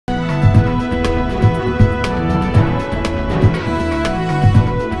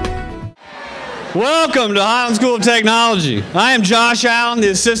Welcome to Highland School of Technology. I am Josh Allen, the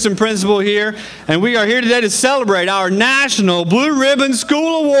assistant principal here, and we are here today to celebrate our National Blue Ribbon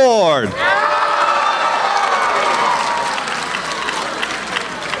School Award.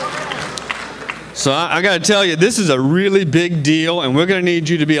 So I got to tell you, this is a really big deal, and we're going to need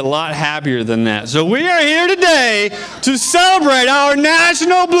you to be a lot happier than that. So we are here today to celebrate our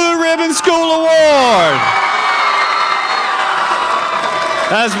National Blue Ribbon School Award.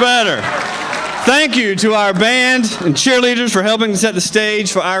 That's better. Thank you to our band and cheerleaders for helping set the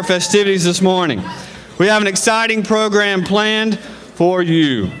stage for our festivities this morning. We have an exciting program planned for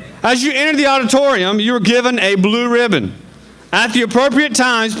you. As you enter the auditorium, you are given a blue ribbon. At the appropriate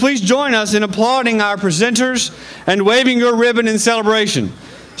times, please join us in applauding our presenters and waving your ribbon in celebration.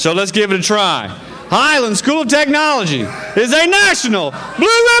 So let's give it a try. Highland School of Technology is a National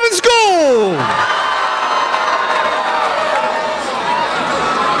Blue Ribbon School!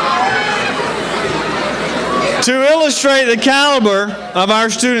 To illustrate the caliber of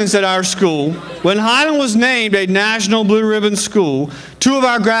our students at our school, when Highland was named a National Blue Ribbon School, two of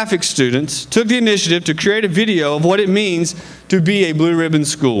our graphics students took the initiative to create a video of what it means to be a Blue Ribbon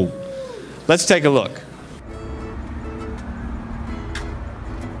School. Let's take a look.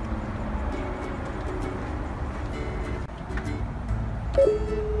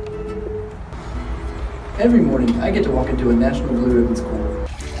 Every morning, I get to walk into a National Blue Ribbon School.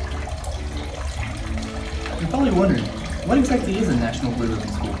 You're probably wondering, what exactly is a National Blue Ribbon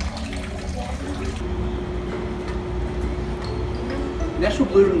School? National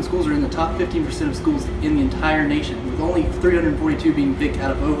Blue Ribbon Schools are in the top 15% of schools in the entire nation, with only 342 being picked out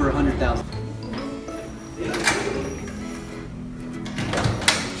of over 100,000.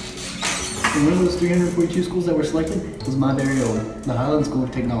 And one of those 342 schools that were selected was my very own, the Highland School of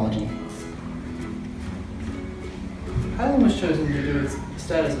Technology. Highland was chosen due to its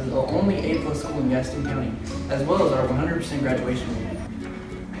status as the only A+ school in Gaston County, as well as our 100% graduation rate.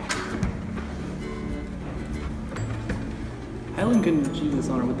 Highland couldn't achieve this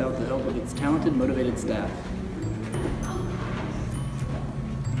honor without the help of its talented, motivated staff.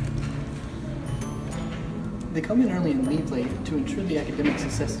 They come in early and leave late to ensure the academic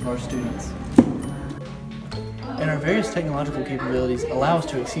success of our students. And our various technological capabilities allow us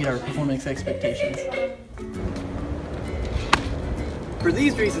to exceed our performance expectations. For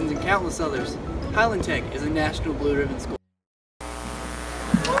these reasons and countless others, Highland Tech is a National Blue Ribbon School.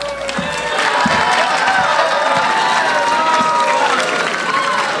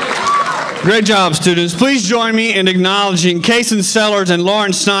 Great job, students. Please join me in acknowledging Kason Sellers and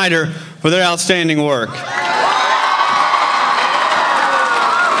Lauren Snyder for their outstanding work.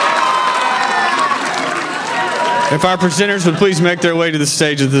 If our presenters would please make their way to the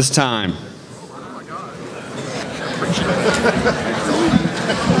stage at this time.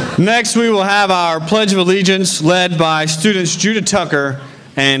 Next, we will have our Pledge of Allegiance led by students Judah Tucker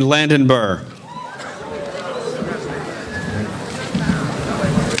and Landon Burr.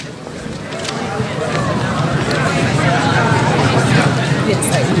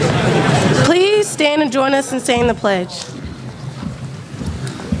 Please stand and join us in saying the pledge.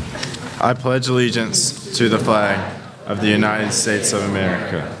 I pledge allegiance to the flag of the United States of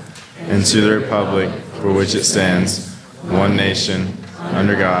America and to the republic for which it stands, one nation,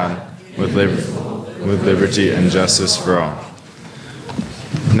 under God, with liberty and justice for all.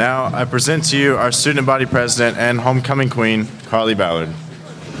 Now I present to you our student body president and homecoming queen, Carly Ballard.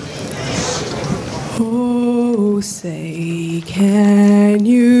 Oh, say, can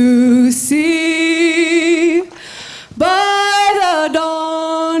you see by the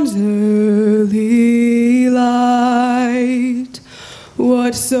dawn's early light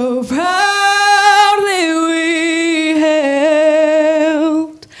what so proudly we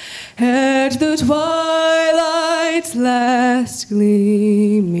hailed at the twilight's last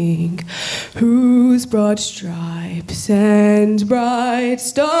gleaming, whose broad stripes and bright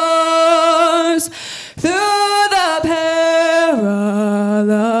stars through the perilous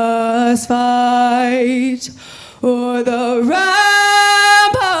fight o'er the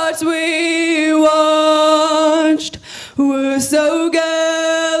ramparts we watched were so gallantly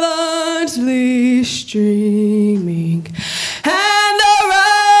streaming, and the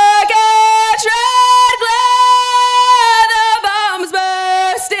rocket's red glare, the bombs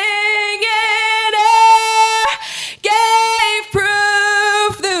bursting in air, gave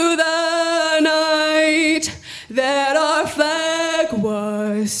proof through the night that our flag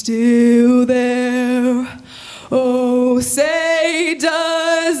was still there. Oh, say,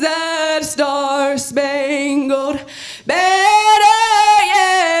 does that star-spangled banner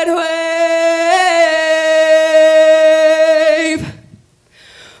yet wave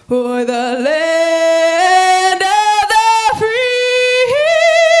o'er the land?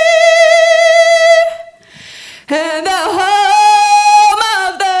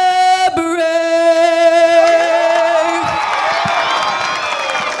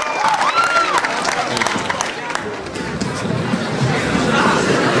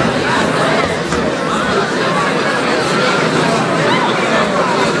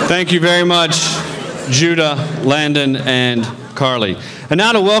 Thank you very much, Judah, Landon, and Carly. And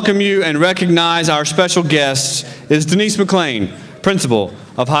now to welcome you and recognize our special guests is Denise McLean, Principal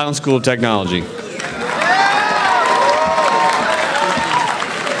of Highland School of Technology.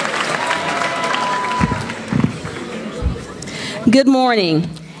 Good morning,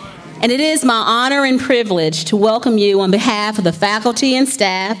 and it is my honor and privilege to welcome you on behalf of the faculty and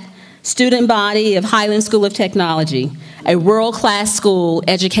staff, student body of Highland School of Technology, a world-class school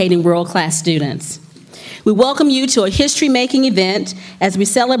educating world-class students. We welcome you to a history-making event as we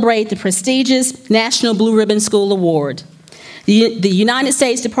celebrate the prestigious National Blue Ribbon School Award. The United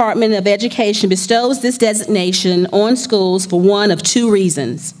States Department of Education bestows this designation on schools for one of two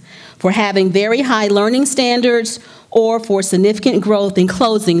reasons: for having very high learning standards or for significant growth in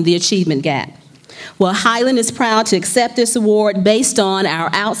closing the achievement gap. Well, Highland is proud to accept this award based on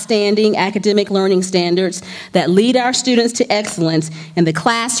our outstanding academic learning standards that lead our students to excellence in the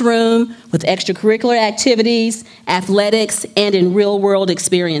classroom, with extracurricular activities, athletics, and in real-world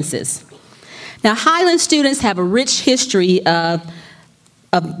experiences. Now, Highland students have a rich history of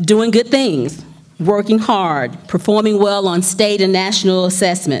doing good things, working hard, performing well on state and national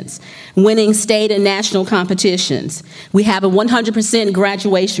assessments, winning state and national competitions. We have a 100%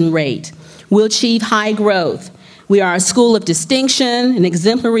 graduation rate. We'll achieve high growth. We are a school of distinction, an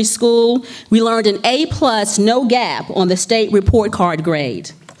exemplary school. We earned an A+, no gap on the state report card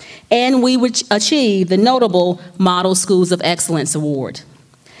grade. And we would achieve the notable Model Schools of Excellence Award.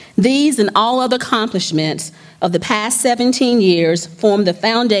 These and all other accomplishments of the past 17 years form the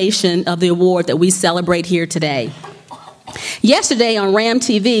foundation of the award that we celebrate here today. Yesterday on RAM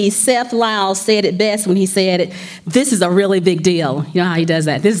TV, Seth Lyles said it best when he said, "This is a really big deal." You know how he does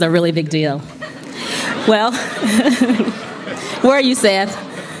that? This is a really big deal. Well, where are you, Seth?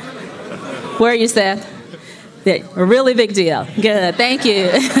 Where are you, Seth? A really big deal. Good, thank you.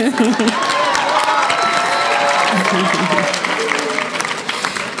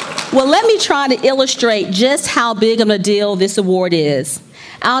 Well, let me try to illustrate just how big of a deal this award is.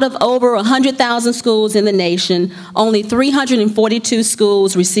 Out of over 100,000 schools in the nation, only 342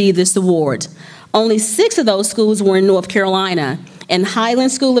 schools received this award. Only 6 of those schools were in North Carolina, and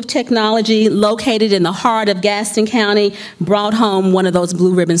Highland School of Technology, located in the heart of Gaston County, brought home one of those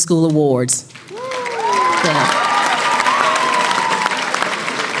Blue Ribbon School Awards. Yeah.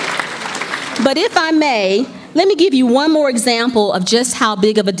 But if I may, let me give you one more example of just how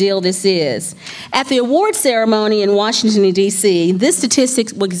big of a deal this is. At the award ceremony in Washington, D.C., this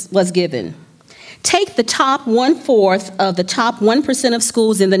statistic was given. Take the top 1/4 of the top 1% of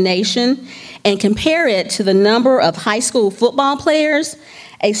schools in the nation and compare it to the number of high school football players.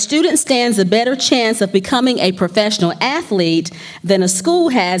 A student stands a better chance of becoming a professional athlete than a school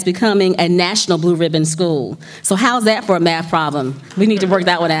has becoming a national Blue Ribbon school. So how's that for a math problem? We need to work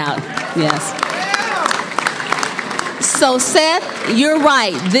that one out. Yes. So Seth, you're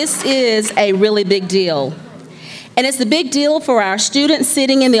right. This is a really big deal. And it's a big deal for our students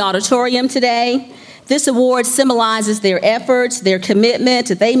sitting in the auditorium today. This award symbolizes their efforts, their commitment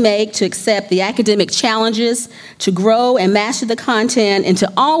that they make to accept the academic challenges, to grow and master the content, and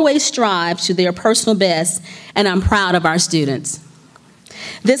to always strive to their personal best. And I'm proud of our students.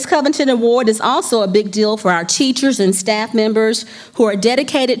 This coveted award is also a big deal for our teachers and staff members who are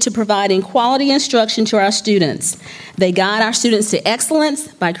dedicated to providing quality instruction to our students. They guide our students to excellence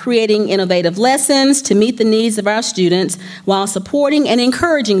by creating innovative lessons to meet the needs of our students while supporting and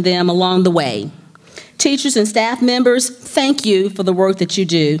encouraging them along the way. Teachers and staff members, thank you for the work that you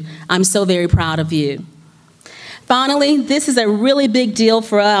do. I'm so very proud of you. Finally, this is a really big deal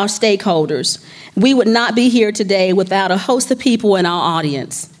for our stakeholders. We would not be here today without a host of people in our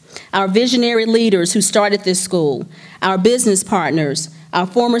audience. Our visionary leaders who started this school, our business partners, our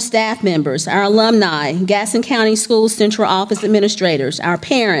former staff members, our alumni, Gaston County School Central Office administrators, our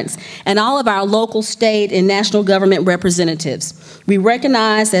parents, and all of our local, state, and national government representatives. We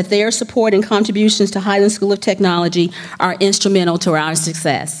recognize that their support and contributions to Highland School of Technology are instrumental to our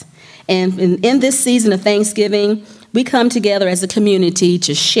success. And in this season of Thanksgiving, we come together as a community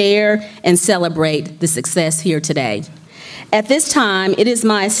to share and celebrate the success here today. At this time, it is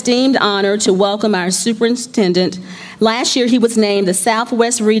my esteemed honor to welcome our superintendent. Last year, he was named the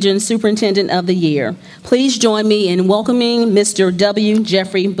Southwest Region Superintendent of the Year. Please join me in welcoming Mr. W.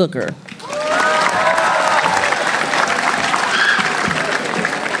 Jeffrey Booker.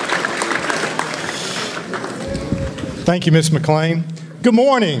 Thank you, Ms. McLean. Good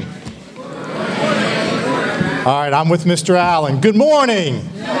morning. All right, I'm with Mr. Allen. Good morning.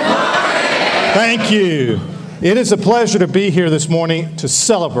 Good morning. Thank you. It is a pleasure to be here this morning to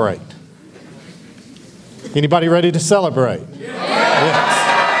celebrate. Anybody ready to celebrate? Yes.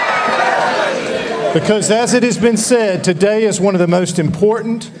 Because as it has been said, today is one of the most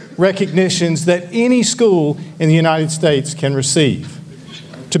important recognitions that any school in the United States can receive.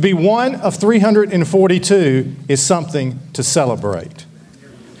 To be one of 342 is something to celebrate.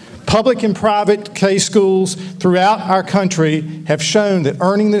 Public and private K schools throughout our country have shown that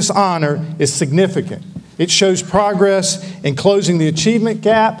earning this honor is significant. It shows progress in closing the achievement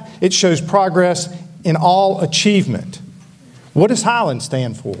gap. It shows progress in all achievement. What does Highland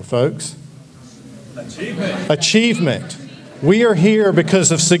stand for, folks? Achievement. Achievement. We are here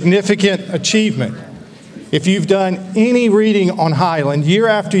because of significant achievement. If you've done any reading on Highland, year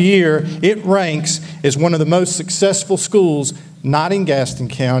after year, it ranks as one of the most successful schools, not in Gaston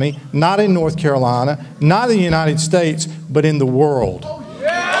County, not in North Carolina, not in the United States, but in the world.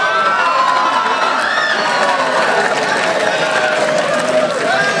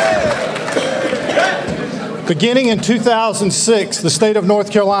 Beginning in 2006, the state of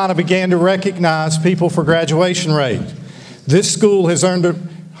North Carolina began to recognize people for graduation rate. This school has earned a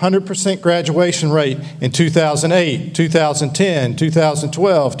 100% graduation rate in 2008, 2010,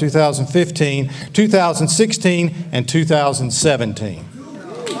 2012, 2015, 2016, and 2017.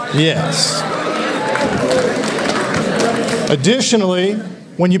 Yes. Additionally,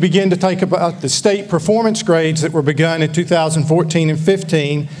 when you begin to take about the state performance grades that were begun in 2014 and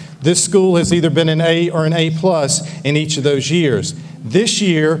 15, this school has either been an A or an A+ in each of those years. This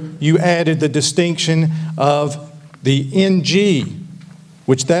year, you added the distinction of the NG,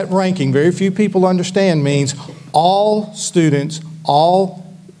 which that ranking, very few people understand, means all students,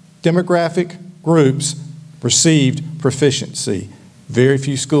 all demographic groups received proficiency. Very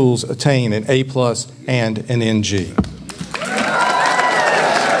few schools attain an A+ and an NG.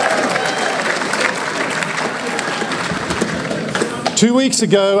 Two weeks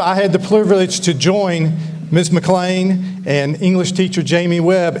ago, I had the privilege to join Ms. McLean and English teacher Jamie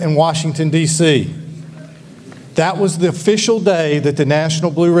Webb in Washington, D.C. That was the official day that the National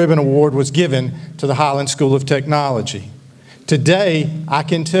Blue Ribbon Award was given to the Highland School of Technology. Today, I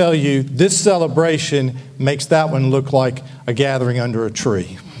can tell you, this celebration makes that one look like a gathering under a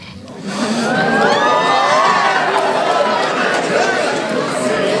tree.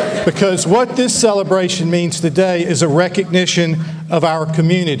 Because what this celebration means today is a recognition of our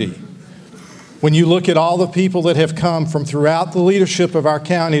community. When you look at all the people that have come from throughout the leadership of our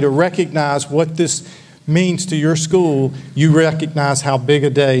county to recognize what this means to your school, you recognize how big a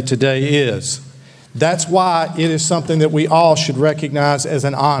day today is. That's why it is something that we all should recognize as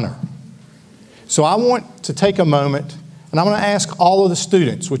an honor. So I want to take a moment, and I'm going to ask all of the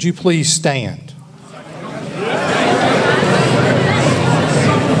students, would you please stand?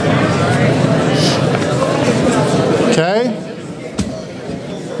 Okay?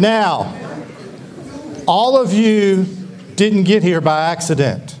 Now, all of you didn't get here by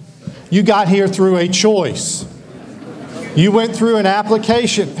accident. You got here through a choice. You went through an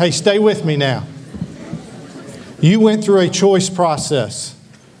application. Hey, stay with me now. You went through a choice process.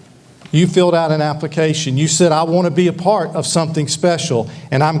 You filled out an application. You said, I want to be a part of something special,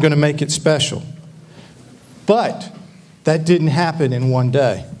 and I'm going to make it special. But that didn't happen in one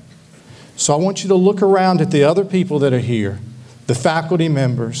day. So I want you to look around at the other people that are here, the faculty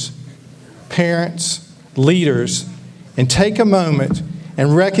members, parents, leaders, and take a moment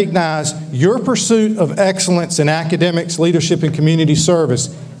and recognize your pursuit of excellence in academics, leadership, and community service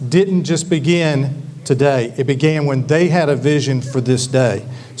didn't just begin today. It began when they had a vision for this day.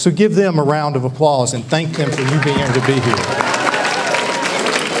 So give them a round of applause and thank them for you being able to be here.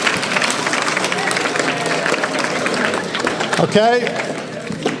 Okay?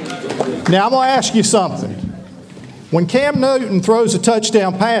 Now I'm going to ask you something. When Cam Newton throws a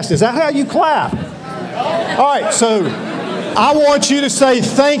touchdown pass, is that how you clap? All right, so I want you to say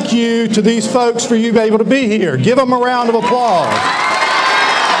thank you to these folks for you being able to be here. Give them a round of applause.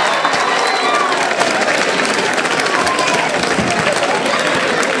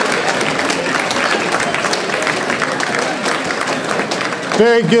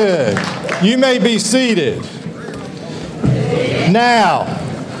 Very good. You may be seated. Now,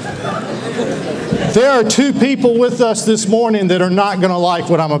 there are two people with us this morning that are not going to like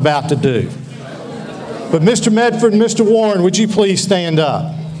what I'm about to do. But Mr. Medford and Mr. Warren, would you please stand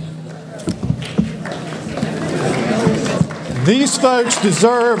up? These folks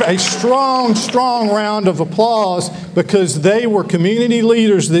deserve a strong, strong round of applause because they were community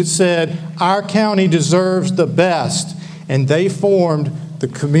leaders that said, our county deserves the best. And they formed the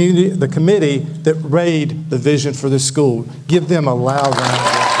committee that made the vision for this school. Give them a loud round of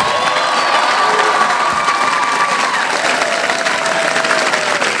applause.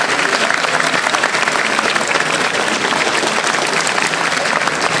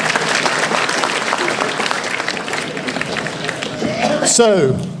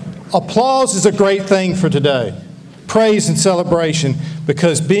 So, applause is a great thing for today. Praise and celebration,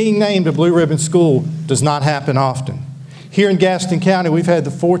 because being named a Blue Ribbon School does not happen often. Here in Gaston County, we've had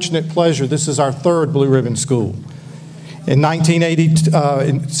the fortunate pleasure, this is our third Blue Ribbon School. Since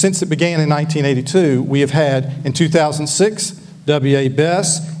it began in 1982, we have had, in 2006, W.A.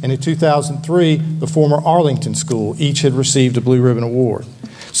 Best, and in 2003, the former Arlington School. Each had received a Blue Ribbon Award.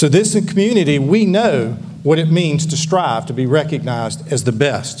 So this community, we know what it means to strive to be recognized as the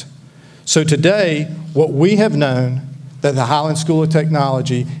best. So today, what we have known, that the Highland School of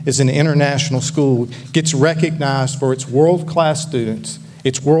Technology is an international school, gets recognized for its world-class students,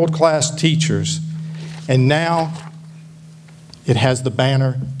 its world-class teachers, and now it has the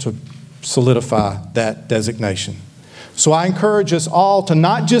banner to solidify that designation. So I encourage us all to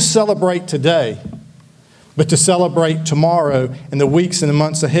not just celebrate today, but to celebrate tomorrow and the weeks and the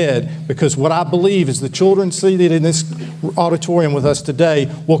months ahead, because what I believe is the children seated in this auditorium with us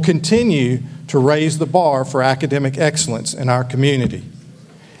today will continue to raise the bar for academic excellence in our community.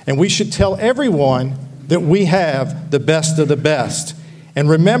 And we should tell everyone that we have the best of the best. And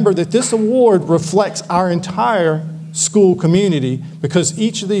remember that this award reflects our entire school community, because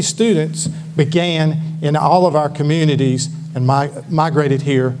each of these students began in all of our communities and migrated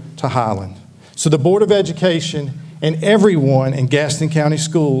here to Highland. So the Board of Education and everyone in Gaston County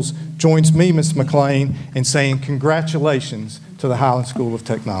Schools joins me, Ms. McLean, in saying congratulations to the Highland School of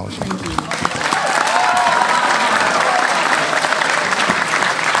Technology.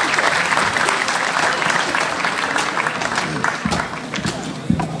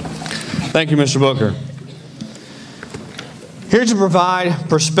 Thank you, Mr. Booker. Here to provide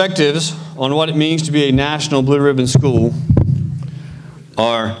perspectives on what it means to be a national Blue Ribbon School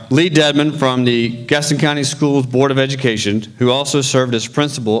are Lee Dedman from the Gaston County Schools Board of Education, who also served as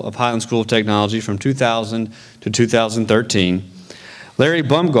principal of Highland School of Technology from 2000 to 2013. Larry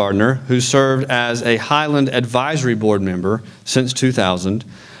Bumgardner, who served as a Highland Advisory Board member since 2000.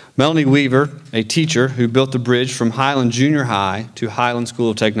 Melanie Weaver, a teacher who built the bridge from Highland Junior High to Highland School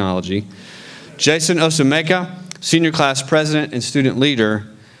of Technology. Jason Osumeka, Senior Class President and Student Leader.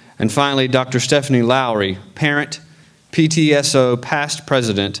 And finally, Dr. Stephanie Lowry, parent, PTSO past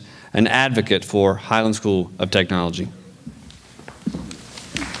president, and advocate for Highland School of Technology.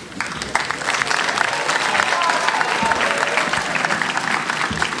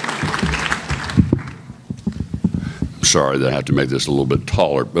 Sorry that I have to make this a little bit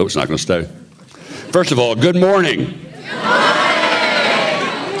taller, but it's not going to stay. First of all, good morning. Good morning.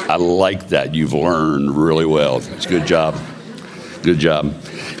 I like that. You've learned really well. It's a good job. Good job.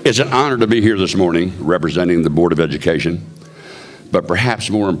 It's an honor to be here this morning representing the Board of Education, but perhaps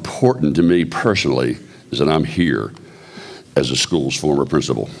more important to me personally is that I'm here as the school's former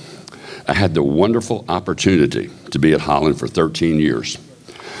principal. I had the wonderful opportunity to be at Highland for 13 years.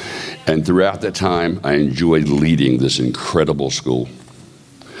 And throughout that time, I enjoyed leading this incredible school.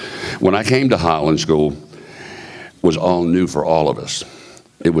 When I came to Highland School, it was all new for all of us.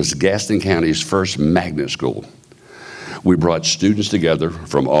 It was Gaston County's first magnet school. We brought students together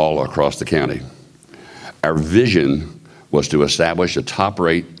from all across the county. Our vision was to establish a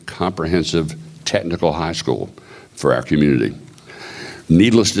top-rate, comprehensive technical high school for our community.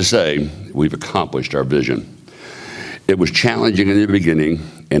 Needless to say, we've accomplished our vision. It was challenging in the beginning,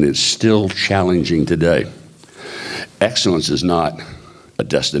 and it's still challenging today. Excellence is not a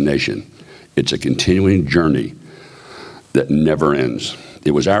destination. It's a continuing journey that never ends.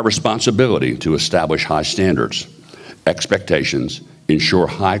 It was our responsibility to establish high standards, expectations, ensure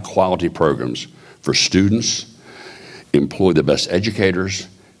high-quality programs for students, employ the best educators,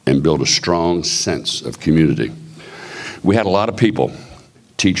 and build a strong sense of community. We had a lot of people,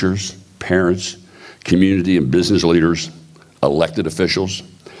 teachers, parents, community and business leaders, elected officials,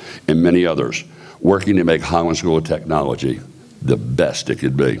 and many others working to make Highland School of Technology the best it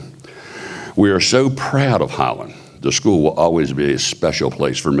could be. We are so proud of Highland. The school will always be a special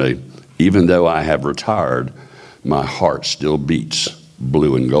place for me. Even though I have retired, my heart still beats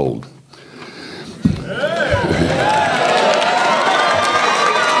blue and gold.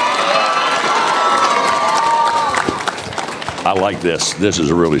 I like this. This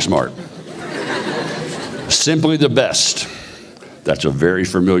is really smart. Simply the best. That's a very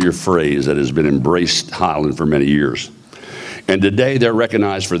familiar phrase that has been embraced Highland for many years. And today they're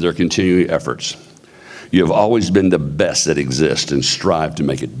recognized for their continuing efforts. You have always been the best that exists and strive to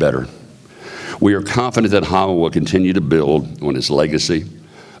make it better. We are confident that Highland will continue to build on its legacy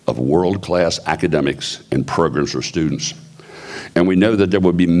of world-class academics and programs for students. And we know that there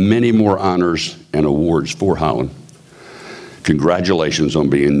will be many more honors and awards for Highland. Congratulations on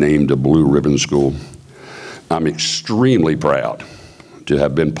being named a Blue Ribbon School. I'm extremely proud to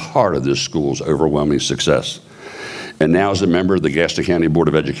have been part of this school's overwhelming success. And now, as a member of the Gaston County Board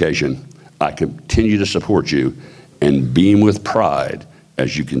of Education, I continue to support you and beam with pride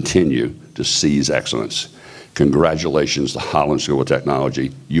as you continue to seize excellence. Congratulations to Highland School of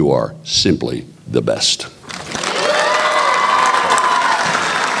Technology. You are simply the best.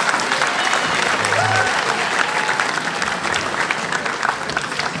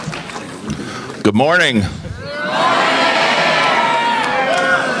 Good morning.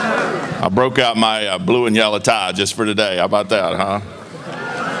 I broke out my blue and yellow tie just for today. How about that, huh?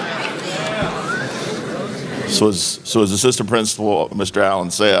 So as Assistant Principal Mr.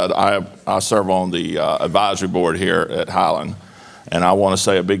 Allen said, I serve on the advisory board here at Highland, and I want to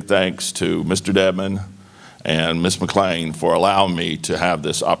say a big thanks to Mr. Dedman and Ms. McLean for allowing me to have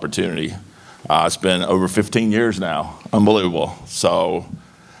this opportunity. It's been over 15 years now. Unbelievable. So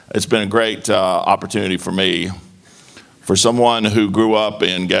it's been a great opportunity for me. For someone who grew up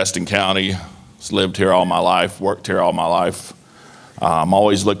in Gaston County, has lived here all my life, worked here all my life, I'm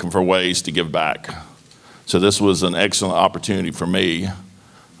always looking for ways to give back. So this was an excellent opportunity for me.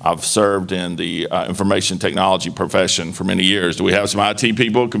 I've served in the information technology profession for many years. Do we have some IT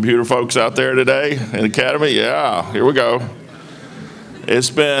people, computer folks out there today in the Academy? Yeah, here we go.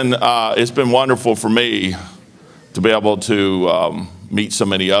 It's been wonderful for me to be able to meet so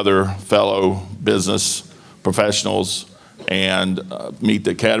many other fellow business professionals and meet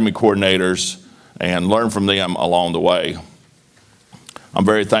the Academy coordinators and learn from them along the way. I'm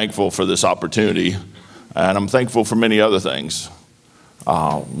very thankful for this opportunity, and I'm thankful for many other things.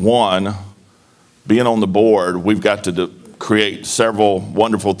 One, being on the board, we've got to create several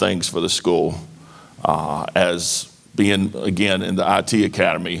wonderful things for the school. As being, again, in the IT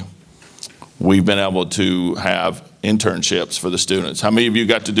Academy, we've been able to have internships for the students. How many of you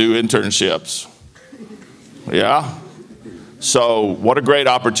got to do internships? Yeah? So what a great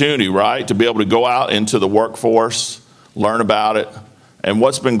opportunity, right? To be able to go out into the workforce, learn about it. And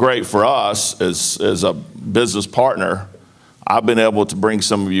what's been great for us as a business partner, I've been able to bring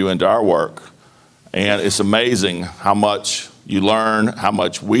some of you into our work. And it's amazing how much you learn, how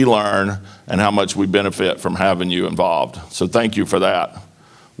much we learn, and how much we benefit from having you involved. So thank you for that.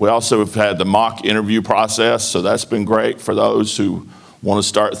 We also have had the mock interview process, so that's been great for those who want to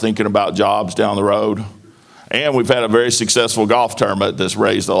start thinking about jobs down the road. And we've had a very successful golf tournament that's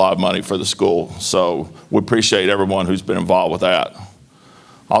raised a lot of money for the school. So we appreciate everyone who's been involved with that.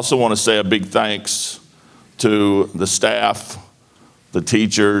 I also want to say a big thanks to the staff, the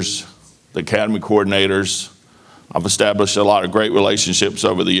teachers, the Academy coordinators. I've established a lot of great relationships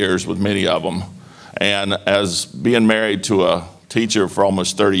over the years with many of them. And as being married to a teacher for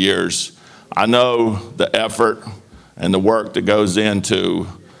almost 30 years, I know the effort and the work that goes into,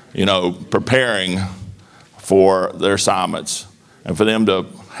 preparing for their assignments, and for them to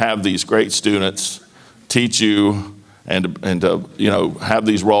have these great students teach you and to have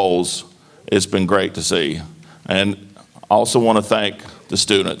these roles. It's been great to see. And I also want to thank the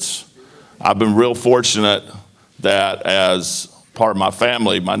students. I've been real fortunate that as part of my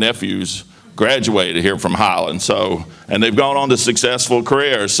family, my nephews graduated here from Highland, and they've gone on to successful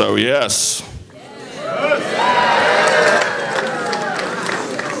careers, so yes.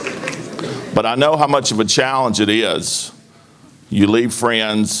 But I know how much of a challenge it is. You leave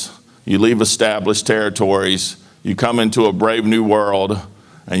friends, you leave established territories, you come into a brave new world,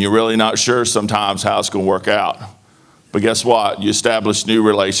 and you're really not sure sometimes how it's going to work out. But guess what? You establish new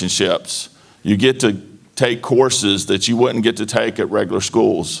relationships. You get to take courses that you wouldn't get to take at regular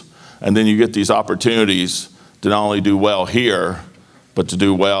schools. And then you get these opportunities to not only do well here, but to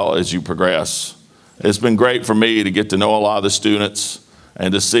do well as you progress. It's been great for me to get to know a lot of the students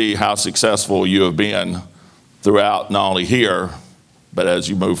and to see how successful you have been throughout, not only here, but as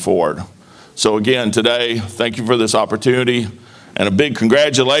you move forward. So again, today, thank you for this opportunity, and a big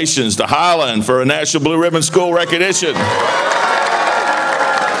congratulations to Highland for a National Blue Ribbon School recognition.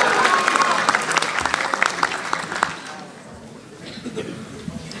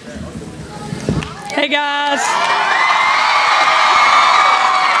 Hey guys.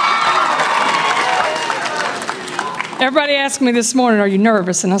 Everybody asked me this morning, are you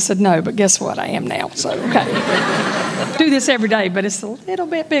nervous? And I said, no, but guess what? I am now, so okay. Do this every day, but it's a little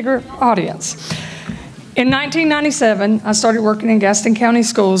bit bigger audience. In 1997, I started working in Gaston County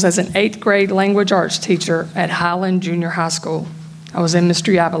Schools as an 8th grade language arts teacher at Highland Junior High School. I was in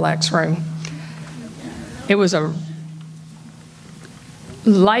Mr. Yavalak's room. It was a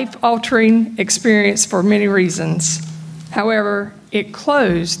life-altering experience for many reasons. However, it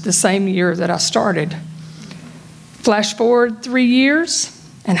closed the same year that I started. Flash forward 3 years,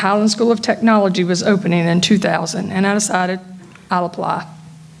 and Highland School of Technology was opening in 2000, and I decided I'll apply.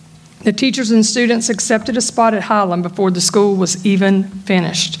 The teachers and students accepted a spot at Highland before the school was even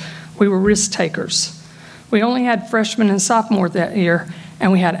finished. We were risk takers. We only had freshmen and sophomores that year,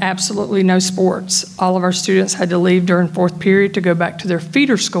 and we had absolutely no sports. All of our students had to leave during fourth period to go back to their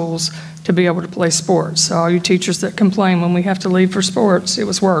feeder schools to be able to play sports. So all you teachers that complain when we have to leave for sports, it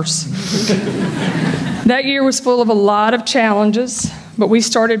was worse. That year was full of a lot of challenges, but we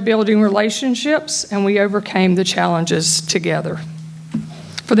started building relationships and we overcame the challenges together.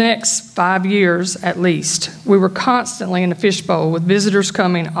 For the next 5 years at least, we were constantly in a fishbowl with visitors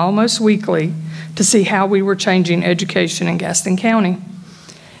coming almost weekly to see how we were changing education in Gaston County.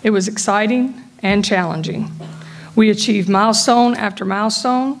 It was exciting and challenging. We achieved milestone after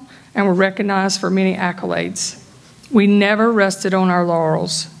milestone and were recognized for many accolades. We never rested on our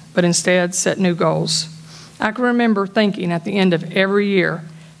laurels, but instead set new goals. I can remember thinking at the end of every year,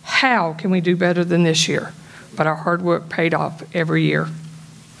 how can we do better than this year? But our hard work paid off every year.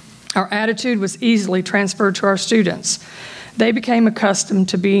 Our attitude was easily transferred to our students. They became accustomed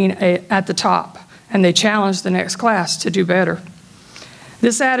to being at the top, and they challenged the next class to do better.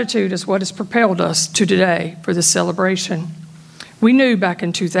 This attitude is what has propelled us to today for this celebration. We knew back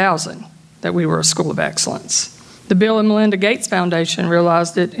in 2000 that we were a school of excellence. The Bill and Melinda Gates Foundation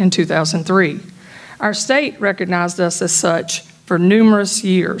realized it in 2003. Our state recognized us as such for numerous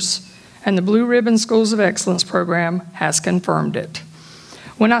years, and the Blue Ribbon Schools of Excellence program has confirmed it.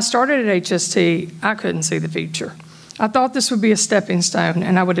 When I started at HST, I couldn't see the future. I thought this would be a stepping stone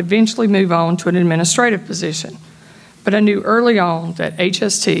and I would eventually move on to an administrative position. But I knew early on that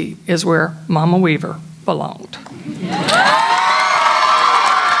HST is where Mama Weaver belonged.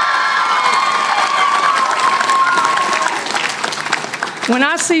 When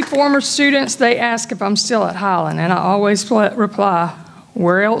I see former students, they ask if I'm still at Highland, and I always reply,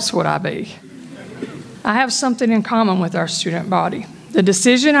 where else would I be? I have something in common with our student body. The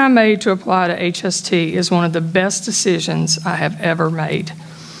decision I made to apply to HST is one of the best decisions I have ever made.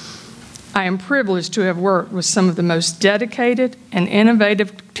 I am privileged to have worked with some of the most dedicated and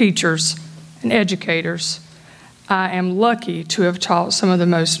innovative teachers and educators. I am lucky to have taught some of the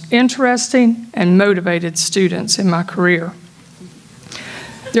most interesting and motivated students in my career.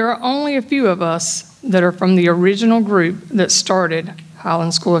 There are only a few of us that are from the original group that started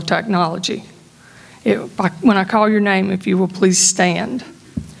Highland School of Technology. When I call your name, if you will please stand.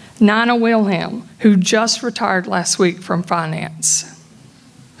 Nina Wilhelm, who just retired last week from finance.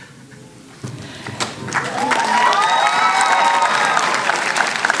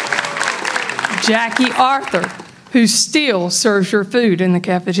 Jackie Arthur, who still serves your food in the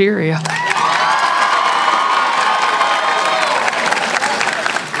cafeteria.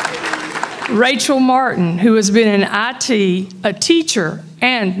 Rachel Martin, who has been in IT, a teacher,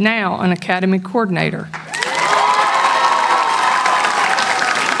 and now an academy coordinator.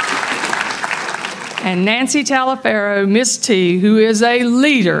 And Nancy Talaferro, Miss T, who is a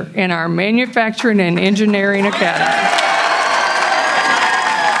leader in our Manufacturing and Engineering Academy.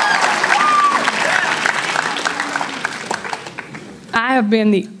 I have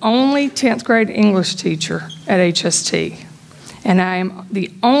been the only 10th grade English teacher at HST. And I am the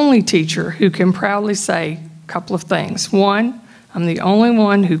only teacher who can proudly say a couple of things. One, I'm the only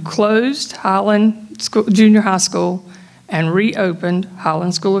one who closed Highland Junior High School and reopened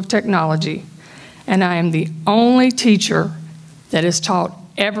Highland School of Technology. And I am the only teacher that has taught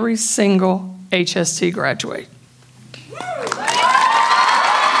every single HST graduate.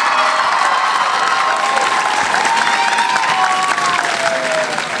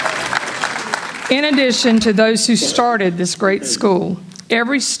 In addition to those who started this great school,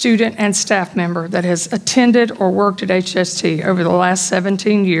 every student and staff member that has attended or worked at HST over the last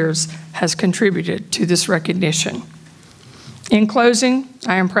 17 years has contributed to this recognition. In closing,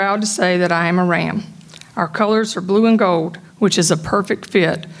 I am proud to say that I am a Ram. Our colors are blue and gold, which is a perfect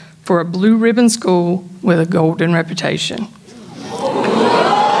fit for a blue ribbon school with a golden reputation. See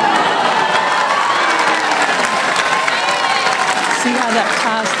how that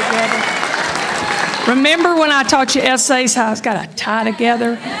ties together? Remember when I taught you essays, how it's got to tie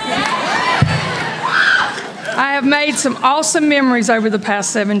together? I have made some awesome memories over the past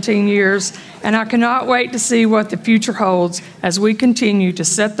 17 years, and I cannot wait to see what the future holds as we continue to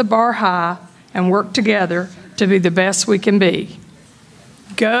set the bar high and work together to be the best we can be.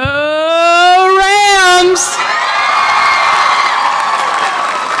 Go Rams!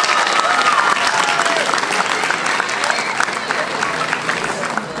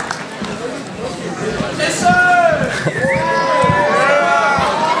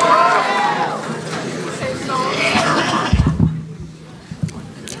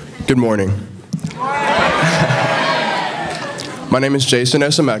 Good morning. My name is Jason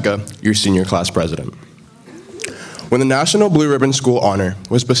Osameka, your senior class president. When the National Blue Ribbon School honor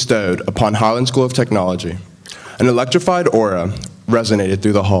was bestowed upon Highland School of Technology, an electrified aura resonated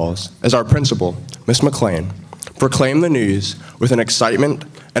through the halls as our principal, Ms. McLean, proclaimed the news with an excitement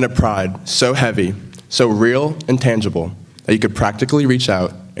and a pride so heavy, so real and tangible that you could practically reach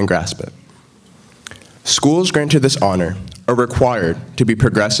out and grasp it. Schools granted this honor are required to be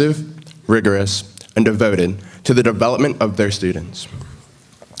progressive, rigorous, and devoted to the development of their students.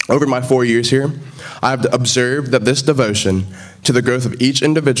 Over my 4 years here, I have observed that this devotion to the growth of each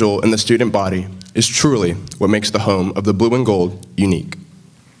individual in the student body is truly what makes the home of the blue and gold unique.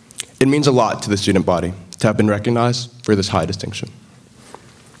 It means a lot to the student body to have been recognized for this high distinction.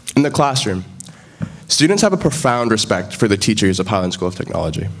 In the classroom, students have a profound respect for the teachers of Highland School of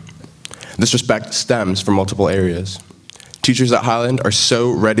Technology. This respect stems from multiple areas. Teachers at Highland are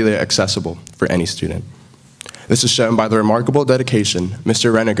so readily accessible for any student. This is shown by the remarkable dedication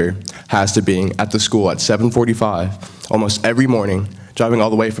Mr. Reniger has to being at the school at 7:45 almost every morning, driving all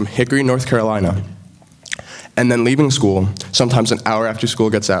the way from Hickory, North Carolina, and then leaving school sometimes an hour after school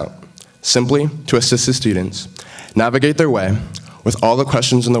gets out, simply to assist his students navigate their way with all the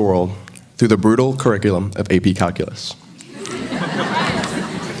questions in the world through the brutal curriculum of AP Calculus.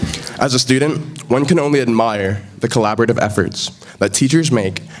 As a student, one can only admire the collaborative efforts that teachers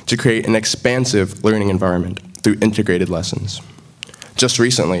make to create an expansive learning environment through integrated lessons. Just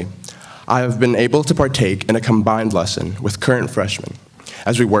recently, I have been able to partake in a combined lesson with current freshmen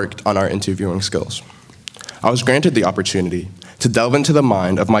as we worked on our interviewing skills. I was granted the opportunity to delve into the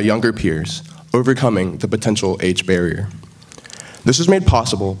mind of my younger peers, overcoming the potential age barrier. This was made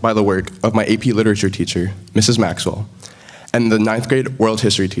possible by the work of my AP Literature teacher, Mrs. Maxwell, and the 9th grade World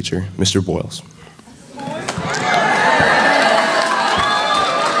History teacher, Mr. Boyles.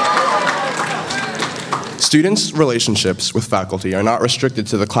 Students' relationships with faculty are not restricted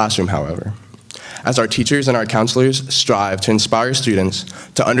to the classroom, however, as our teachers and our counselors strive to inspire students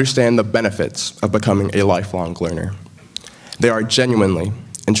to understand the benefits of becoming a lifelong learner. They are genuinely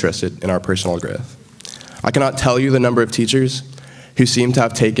interested in our personal growth. I cannot tell you the number of teachers who seem to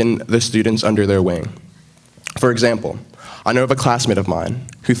have taken the students under their wing. For example, I know of a classmate of mine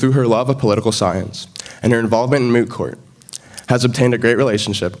who, through her love of political science and her involvement in moot court, has obtained a great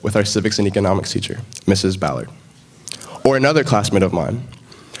relationship with our civics and economics teacher, Mrs. Ballard. Or another classmate of mine,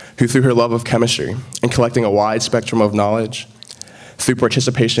 who through her love of chemistry and collecting a wide spectrum of knowledge through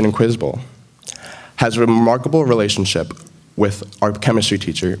participation in Quiz Bowl, has a remarkable relationship with our chemistry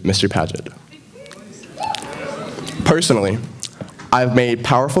teacher, Mr. Paget. Personally, I've made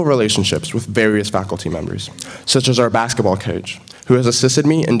powerful relationships with various faculty members, such as our basketball coach, who has assisted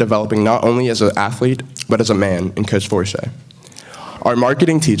me in developing not only as an athlete, but as a man in Coach Forche. Our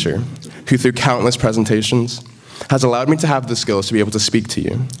marketing teacher, who through countless presentations, has allowed me to have the skills to be able to speak to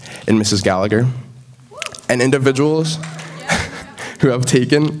you, in Mrs. Gallagher, and individuals who have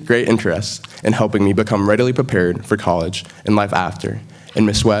taken great interest in helping me become readily prepared for college and life after, in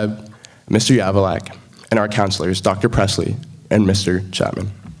Ms. Webb, Mr. Yavalak, and our counselors, Dr. Presley and Mr.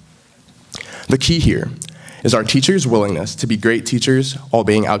 Chapman. The key here is our teachers' willingness to be great teachers while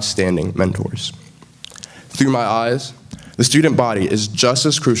being outstanding mentors. Through my eyes, the student body is just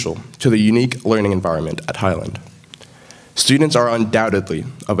as crucial to the unique learning environment at Highland. Students are undoubtedly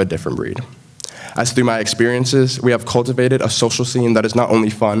of a different breed. As through my experiences, we have cultivated a social scene that is not only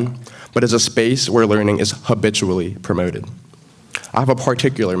fun, but is a space where learning is habitually promoted. I have a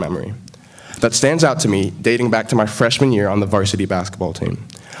particular memory that stands out to me dating back to my freshman year on the varsity basketball team,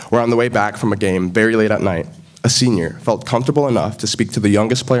 where on the way back from a game very late at night, a senior felt comfortable enough to speak to the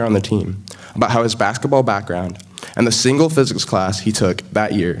youngest player on the team about how his basketball background and the single physics class he took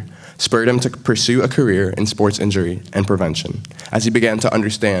that year spurred him to pursue a career in sports injury and prevention as he began to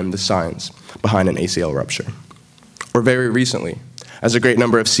understand the science behind an ACL rupture. Or very recently, as a great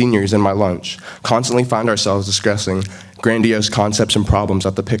number of seniors in my lunch constantly find ourselves discussing grandiose concepts and problems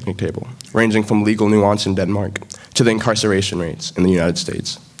at the picnic table, ranging from legal nuance in Denmark to the incarceration rates in the United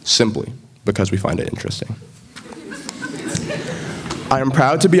States, simply because we find it interesting. I am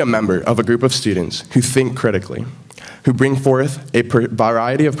proud to be a member of a group of students who think critically, who bring forth a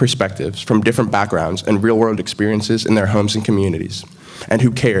variety of perspectives from different backgrounds and real-world experiences in their homes and communities, and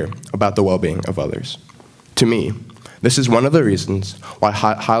who care about the well-being of others. To me, this is one of the reasons why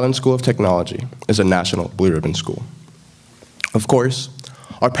Highland School of Technology is a national Blue Ribbon school. Of course,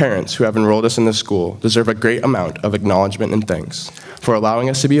 our parents who have enrolled us in this school deserve a great amount of acknowledgement and thanks for allowing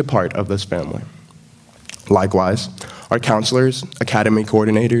us to be a part of this family. Likewise, our counselors, academy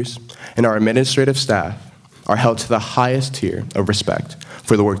coordinators, and our administrative staff are held to the highest tier of respect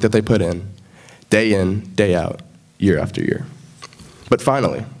for the work that they put in, day out, year after year. But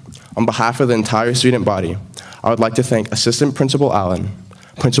finally, on behalf of the entire student body, I would like to thank Assistant Principal Allen,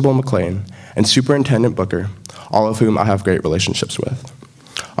 Principal McLean, and Superintendent Booker, all of whom I have great relationships with.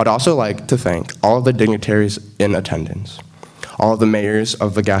 I'd also like to thank all of the dignitaries in attendance, all of the mayors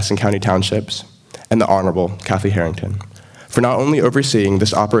of the Gaston County Townships, and the Honorable Kathy Harrington, for not only overseeing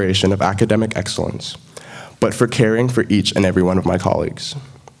this operation of academic excellence, but for caring for each and every one of my colleagues.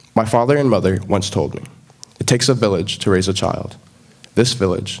 My father and mother once told me, "It takes a village to raise a child." This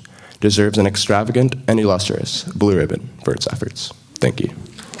village deserves an extravagant and illustrious blue ribbon for its efforts. Thank you.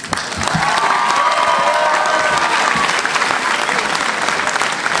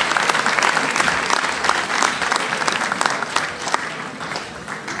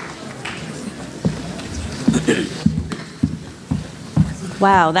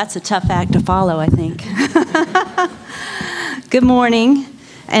 Wow, that's a tough act to follow, I think. Good morning.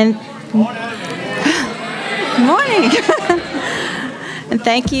 And good morning. And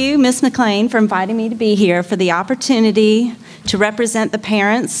thank you, Ms. McLean, for inviting me to be here for the opportunity to represent the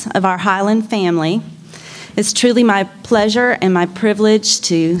parents of our Highland family. It's truly my pleasure and my privilege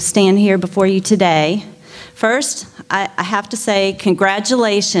to stand here before you today. First, I have to say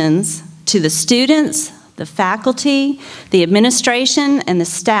congratulations to the students, the faculty, the administration, and the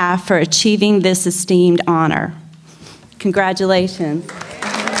staff for achieving this esteemed honor. Congratulations.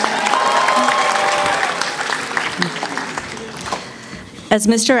 As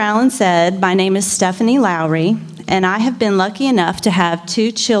Mr. Allen said, my name is Stephanie Lowry, and I have been lucky enough to have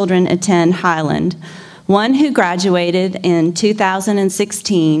 2 children attend Highland, one who graduated in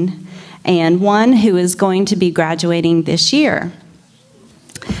 2016, and one who is going to be graduating this year.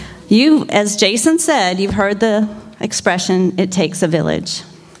 You, as Jason said, you've heard the expression, "It takes a village."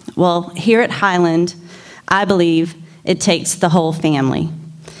 Well, here at Highland, I believe it takes the whole family.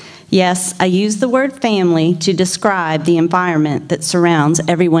 Yes, I use the word family to describe the environment that surrounds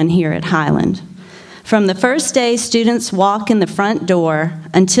everyone here at Highland. From the first day students walk in the front door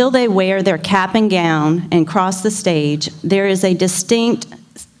until they wear their cap and gown and cross the stage, there is a distinct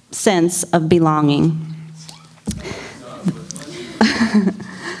sense of belonging.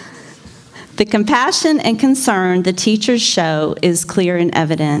 The compassion and concern the teachers show is clear and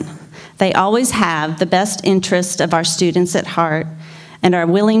evident. They always have the best interest of our students at heart and are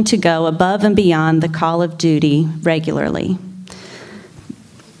willing to go above and beyond the call of duty regularly.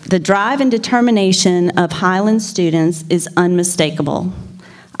 The drive and determination of Highland students is unmistakable.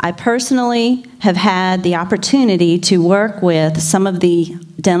 I personally have had the opportunity to work with some of the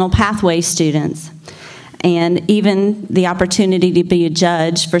dental pathway students, and even the opportunity to be a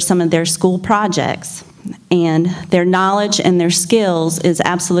judge for some of their school projects. And their knowledge and their skills is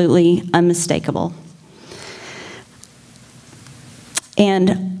absolutely unmistakable.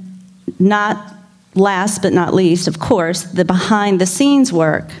 And not last but not least, of course, the behind-the-scenes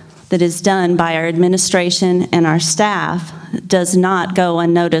work that is done by our administration and our staff does not go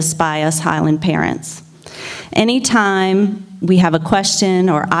unnoticed by us Highland parents. Anytime we have a question,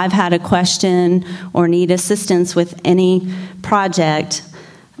 or I've had a question, or need assistance with any project,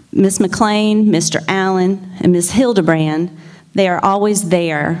 Ms. McLean, Mr. Allen, and Ms. Hildebrand, they are always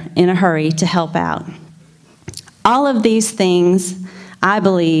there in a hurry to help out. All of these things, I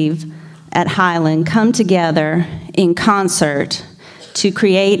believe, at Highland come together in concert to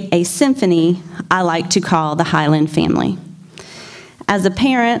create a symphony I like to call the Highland family. As a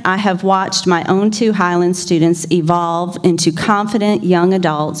parent, I have watched my own 2 Highland students evolve into confident young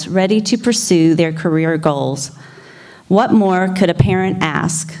adults ready to pursue their career goals. What more could a parent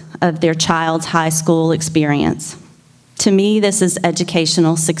ask of their child's high school experience? To me, this is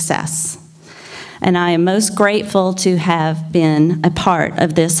educational success. And I am most grateful to have been a part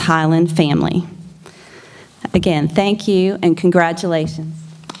of this Highland family. Again, thank you and congratulations.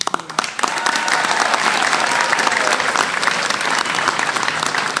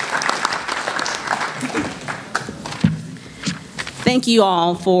 Thank you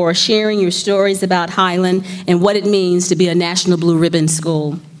all for sharing your stories about Highland and what it means to be a National Blue Ribbon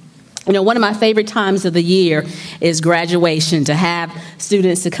school. You know, one of my favorite times of the year is graduation, to have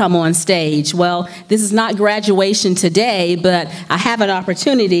students to come on stage. Well, this is not graduation today, but I have an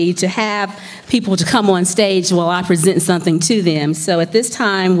opportunity to have people to come on stage while I present something to them. So at this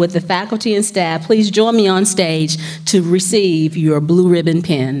time, with the faculty and staff, please join me on stage to receive your blue ribbon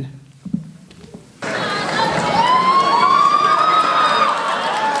pin.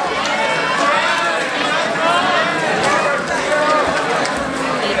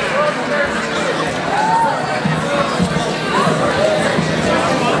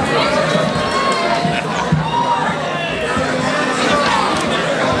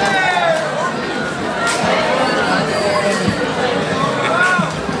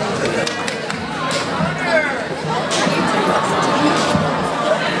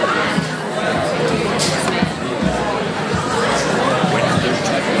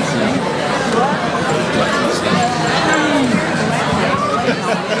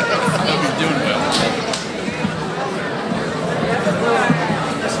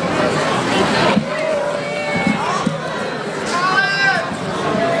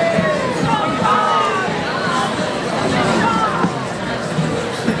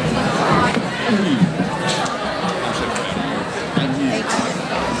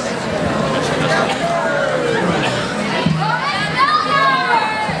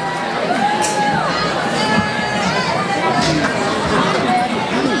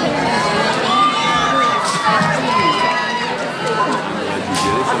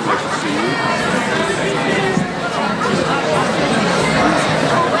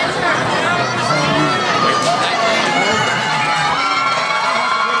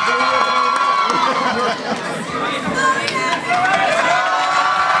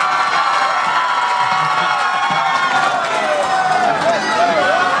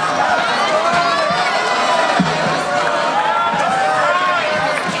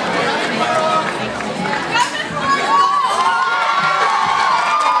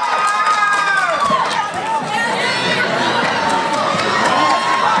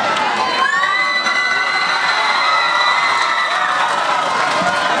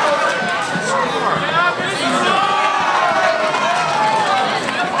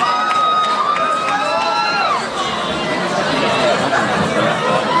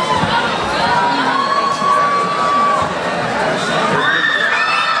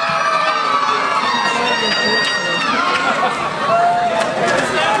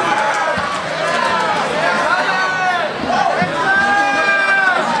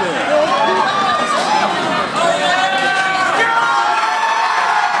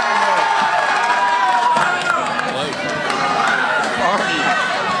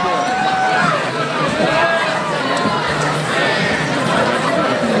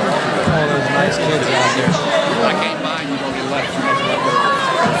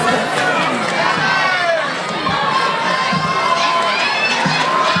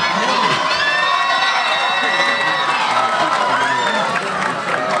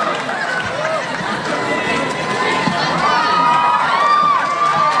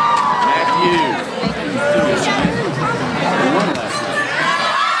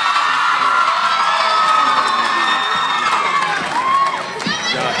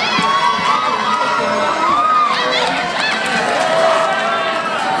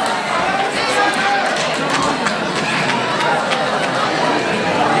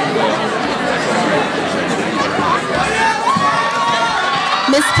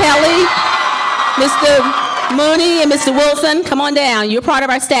 Miss Kelly, Mr. Mooney, and Mr. Wilson, come on down. You're part of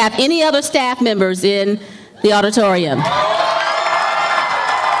our staff. Any other staff members in the auditorium?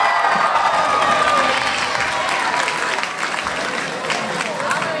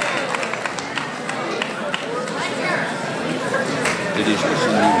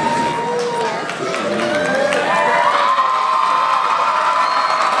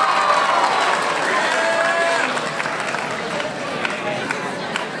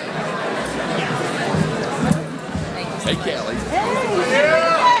 Hey, Kelly.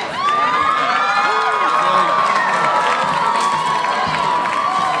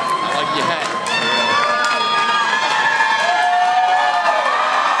 I like your hat.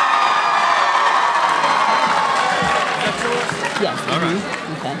 Yes. All right.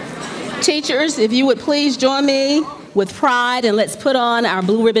 Okay. Teachers, if you would please join me with pride and let's put on our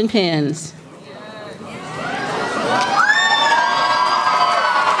blue ribbon pins.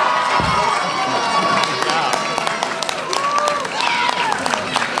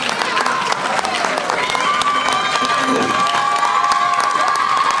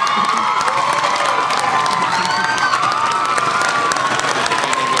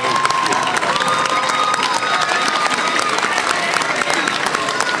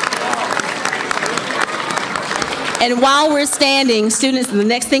 And while we're standing, students, the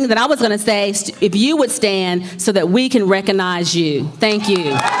next thing that I was going to say, if you would stand so that we can recognize you. Thank you.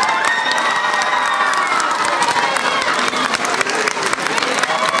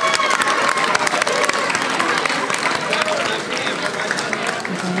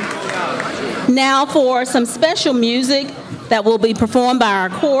 Now for some special music that will be performed by our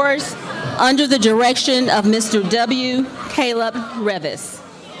chorus under the direction of Mr. W. Caleb Revis.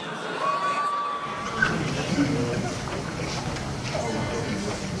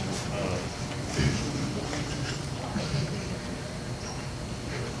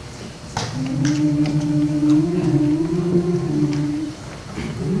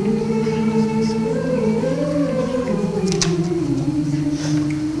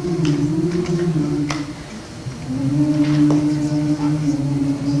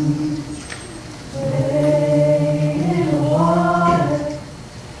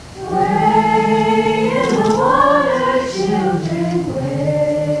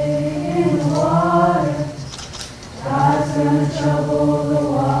 God's gonna trouble the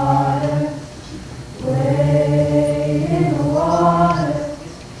water.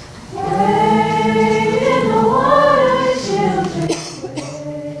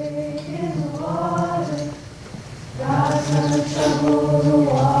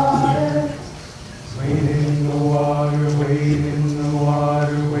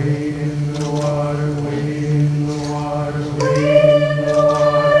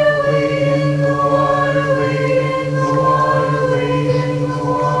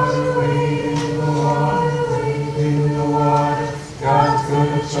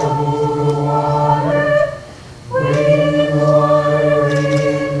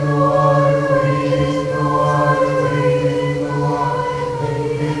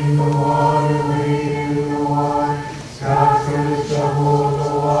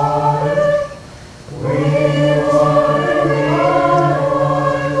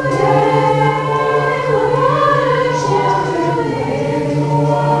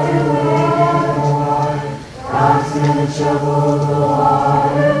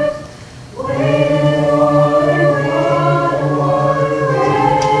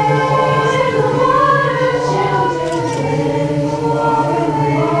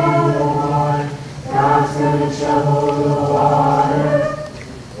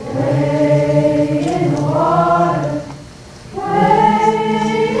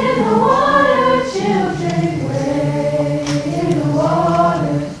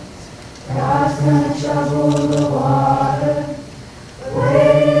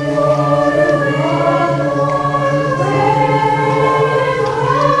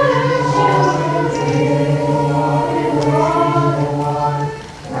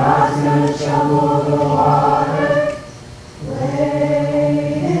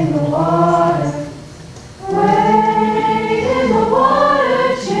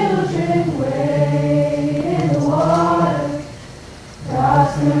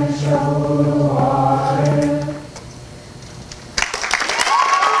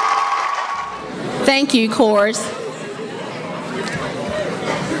 Thank you, chorus.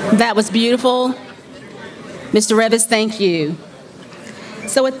 That was beautiful. Mr. Revis, thank you.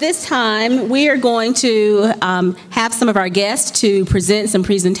 So at this time, we are going to have some of our guests to present some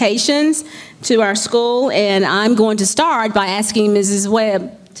presentations to our school, and I'm going to start by asking Mrs.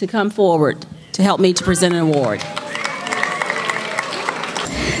 Webb to come forward to help me to present an award.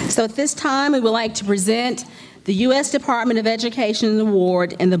 So at this time, we would like to present the U.S. Department of Education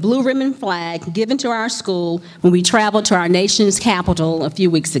Award and the Blue Ribbon Flag given to our school when we traveled to our nation's capital a few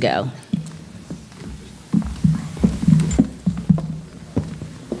weeks ago.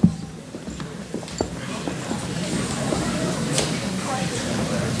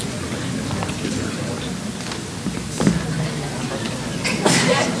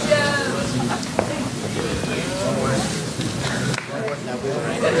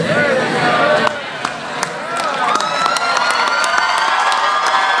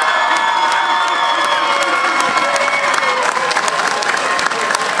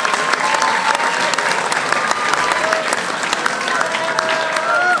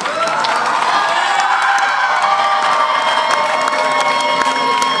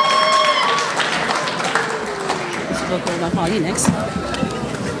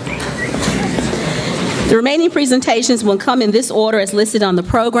 The remaining presentations will come in this order as listed on the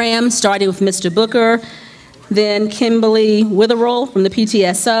program, starting with Mr. Booker, then Kimberly Witherell from the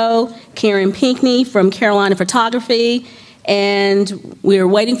PTSO, Karen Pinckney from Carolina Photography, and we're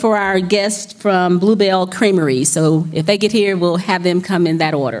waiting for our guest from Bluebell Creamery. So if they get here, we'll have them come in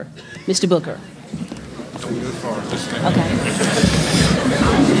that order. Mr. Booker. Okay.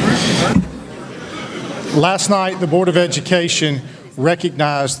 Last night, the Board of Education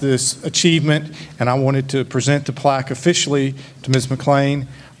recognized this achievement, and I wanted to present the plaque officially to Ms. McLean,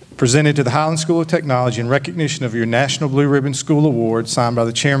 presented to the Highland School of Technology in recognition of your National Blue Ribbon School Award, signed by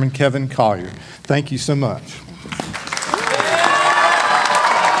the Chairman, Kevin Collier. Thank you so much.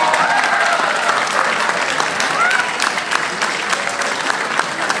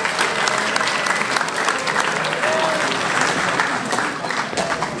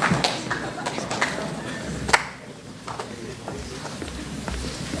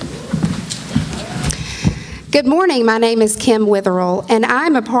 Good morning, my name is Kim Witherell, and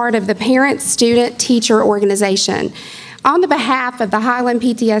I'm a part of the Parent Student Teacher Organization. On the behalf of the Highland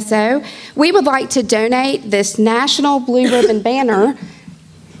PTSO, we would like to donate this National Blue Ribbon banner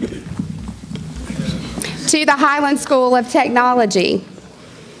to the Highland School of Technology.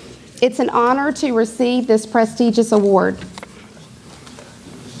 It's an honor to receive this prestigious award.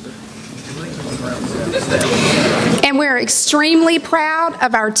 And we're extremely proud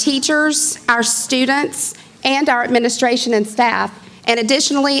of our teachers, our students, and our administration and staff, and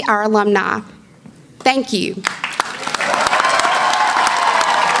additionally, our alumni. Thank you.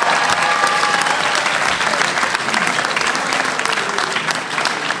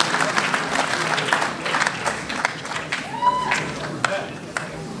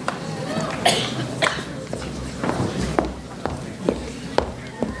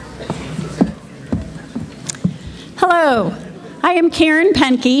 Hello, I am Karen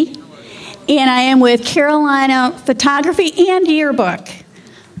Penke, and I am with Carolina Photography and Yearbook.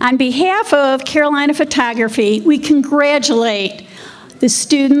 On behalf of Carolina Photography, we congratulate the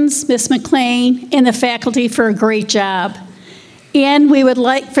students, Ms. McLean, and the faculty for a great job. And we would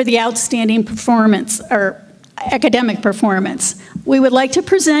like, for the outstanding performance, or academic performance, we would like to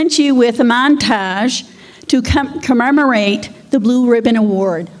present you with a montage to commemorate the Blue Ribbon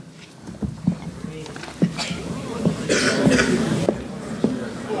Award.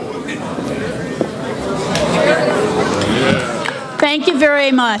 Thank you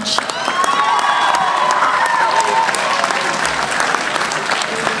very much.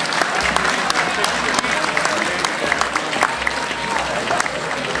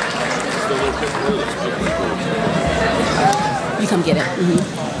 You come get it.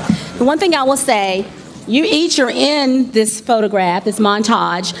 Mm-hmm. The one thing I will say, you each are in this photograph, this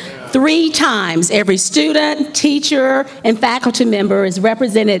montage, 3 times. Every student, teacher, and faculty member is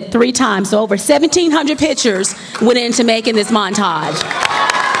represented 3 times. So over 1,700 pictures went into making this montage.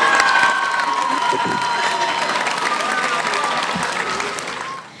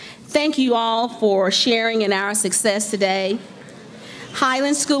 Thank you all for sharing in our success today.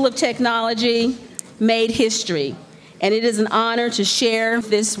 Highland School of Technology made history, and it is an honor to share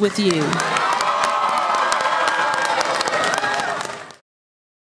this with you.